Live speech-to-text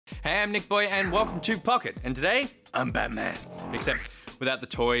Hey, I'm NichBoy and welcome to Pocket. And today, I'm Batman. Except without the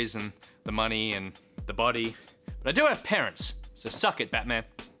toys and the money and the body. But I do have parents, so suck it, Batman.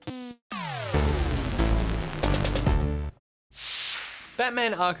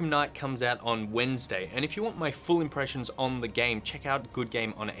 Batman Arkham Knight comes out on Wednesday, and if you want my full impressions on the game, check out Good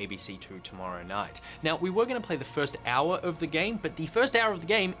Game on ABC2 tomorrow night. Now, we were going to play the first hour of the game, but the first hour of the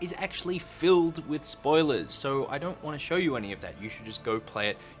game is actually filled with spoilers, so I don't want to show you any of that. You should just go play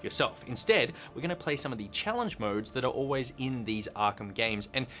it yourself. Instead, we're going to play some of the challenge modes that are always in these Arkham games,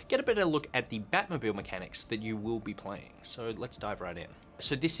 and get a better look at the Batmobile mechanics that you will be playing. So let's dive right in.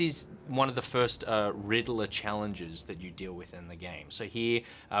 So this is one of the first Riddler challenges that you deal with in the game. So here,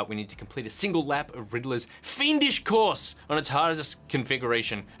 we need to complete a single lap of Riddler's fiendish course on its hardest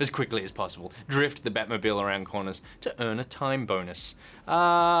configuration as quickly as possible. Drift the Batmobile around corners to earn a time bonus.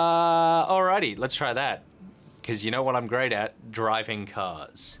 Alrighty, let's try that. Because you know what I'm great at? Driving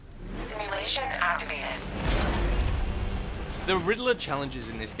cars. Simulation activated. The Riddler challenges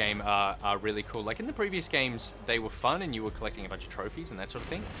in this game are really cool. Like in the previous games, they were fun and you were collecting a bunch of trophies and that sort of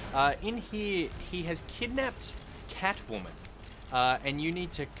thing. In here, he has kidnapped Catwoman and you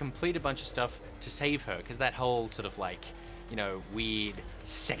need to complete a bunch of stuff to save her, because that whole sort of like, you know, weird,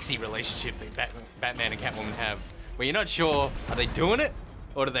 sexy relationship that Batman and Catwoman have, where you're not sure, are they doing it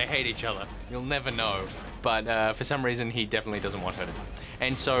or do they hate each other? You'll never know. But for some reason, he definitely doesn't want her to die.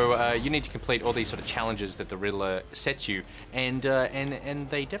 And so you need to complete all these sort of challenges that the Riddler sets you, and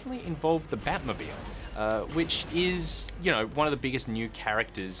they definitely involve the Batmobile, which is, you know, one of the biggest new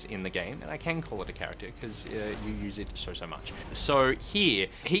characters in the game, and I can call it a character because you use it so much. So here,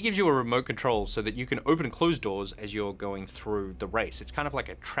 he gives you a remote control so that you can open and close doors as you're going through the race. It's kind of like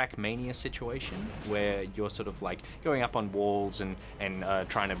a Trackmania situation where you're sort of like going up on walls and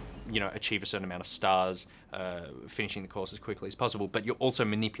trying to, you know, achieve a certain amount of stars, finishing the course as quickly as possible, but you're also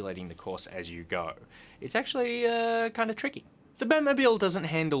manipulating the course as you go. It's actually kind of tricky. The Batmobile doesn't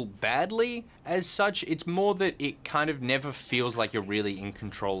handle badly as such. It's more that it kind of never feels like you're really in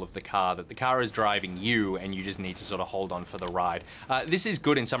control of the car, that the car is driving you and you just need to sort of hold on for the ride. This is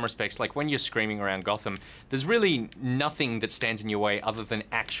good in some respects. Like when you're screaming around Gotham, there's really nothing that stands in your way other than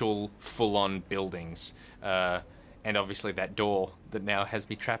actual full-on buildings. And obviously that door that now has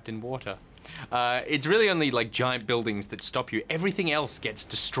me trapped in water. It's really only like giant buildings that stop you. Everything else gets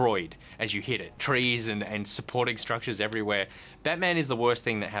destroyed as you hit it. Trees and supporting structures everywhere. Batman is the worst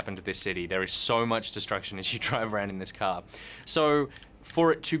thing that happened to this city. There is so much destruction as you drive around in this car. So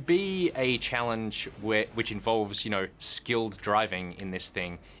for it to be a challenge which involves, you know, skilled driving in this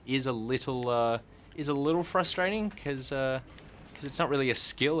thing is a little frustrating because it's not really a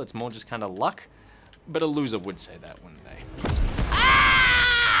skill. It's more just kind of luck. But a loser would say that, wouldn't they?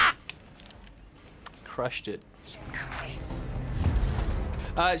 Ah! Crushed it.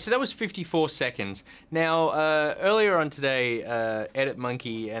 So that was 54 seconds. Now, earlier on today, Edit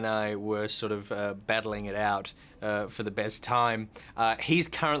Monkey and I were sort of battling it out for the best time. He's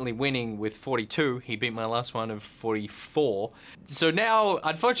currently winning with 42. He beat my last one of 44. So now,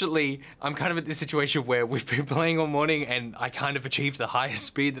 unfortunately, I'm kind of at this situation where we've been playing all morning and I kind of achieved the highest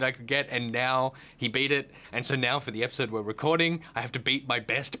speed that I could get, and now he beat it. And so now for the episode we're recording, I have to beat my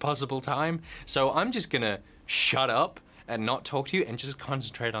best possible time. So I'm just gonna shut up and not talk to you and just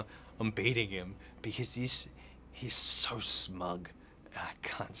concentrate on beating him, because he's so smug. I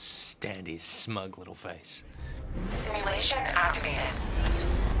can't stand his smug little face. Simulation activated.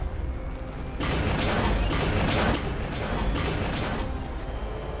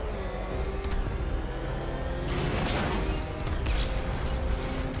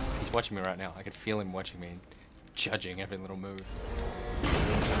 He's watching me right now. I can feel him watching me and judging every little move.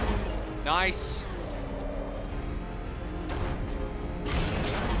 Nice!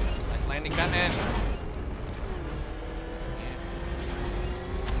 Nice landing, Batman.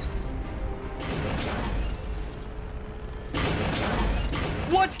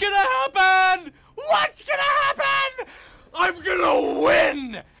 What's gonna happen? What's gonna happen? I'm gonna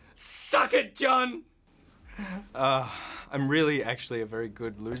win! Suck it, John! I'm really actually a very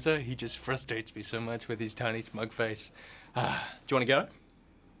good loser. He just frustrates me so much with his tiny smug face. Do you wanna go?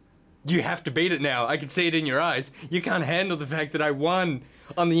 You have to beat it now. I can see it in your eyes. You can't handle the fact that I won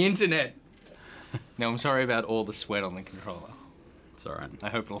on the internet. No, I'm sorry about all the sweat on the controller. It's alright. I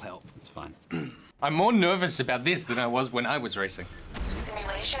hope it'll help. It's fine. I'm more nervous about this than I was when I was racing.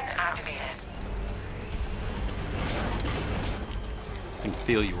 Simulation activated. I can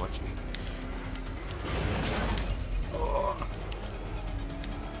feel you watching.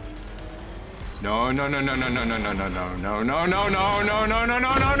 No, no, no, no, no, no, no, no, no, no, no, no, no, no, no, no, no, no,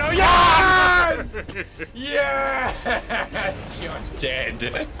 no, no, yes! Yes! You're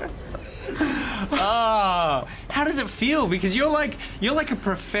dead. Ah, how does it feel? Because you're like a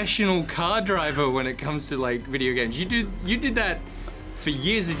professional car driver when it comes to like video games. You did that for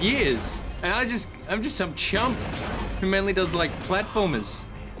years and years, and I'm just some chump who mainly does like platformers.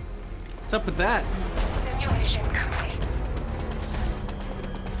 What's up with that? Simulation complete.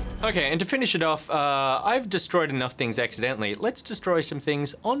 Okay, and to finish it off, I've destroyed enough things accidentally. Let's destroy some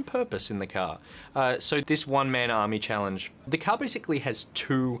things on purpose in the car. So this one-man army challenge, the car basically has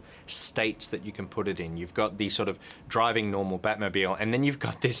two states that you can put it in. You've got the sort of driving normal Batmobile, and then you've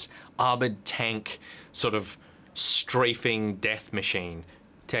got this armored tank sort of strafing death machine.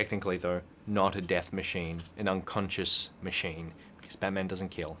 Technically though, not a death machine, an unconscious machine. Batman doesn't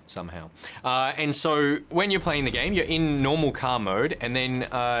kill, somehow. And so, when you're playing the game, you're in normal car mode, and then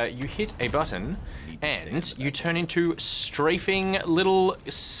you hit a button, and you turn into strafing little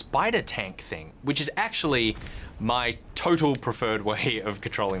spider tank thing, which is actually my total preferred way of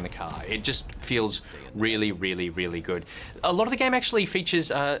controlling the car. It just feels really, really, really good. A lot of the game actually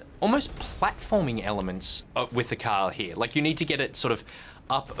features almost platforming elements with the car here. Like, you need to get it sort of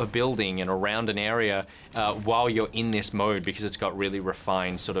up a building and around an area while you're in this mode, because it's got really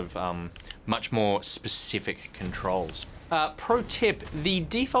refined sort of much more specific controls. Pro tip, the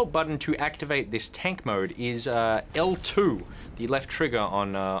default button to activate this tank mode is L2, the left trigger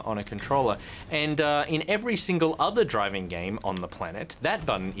on a controller, and in every single other driving game on the planet, that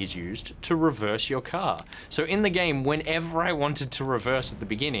button is used to reverse your car. So in the game, whenever I wanted to reverse at the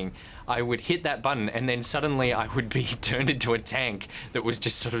beginning, I would hit that button, and then suddenly I would be turned into a tank that was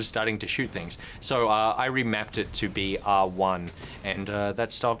just sort of starting to shoot things. So I remapped it to be R1, and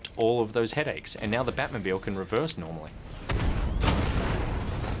that stopped all of those headaches, and now the Batmobile can reverse normally.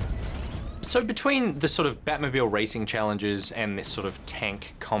 So between the sort of Batmobile racing challenges and this sort of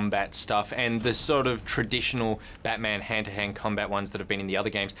tank combat stuff and the sort of traditional Batman hand-to-hand combat ones that have been in the other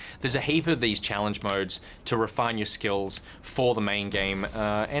games, there's a heap of these challenge modes to refine your skills for the main game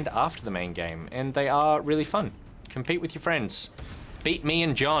and after the main game, and they are really fun. Compete with your friends. Beat me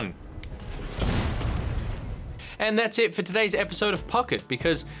and John. And that's it for today's episode of Pocket,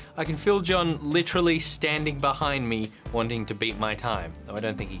 because I can feel John literally standing behind me wanting to beat my time. Though I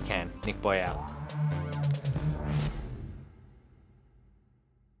don't think he can. NichBoy out.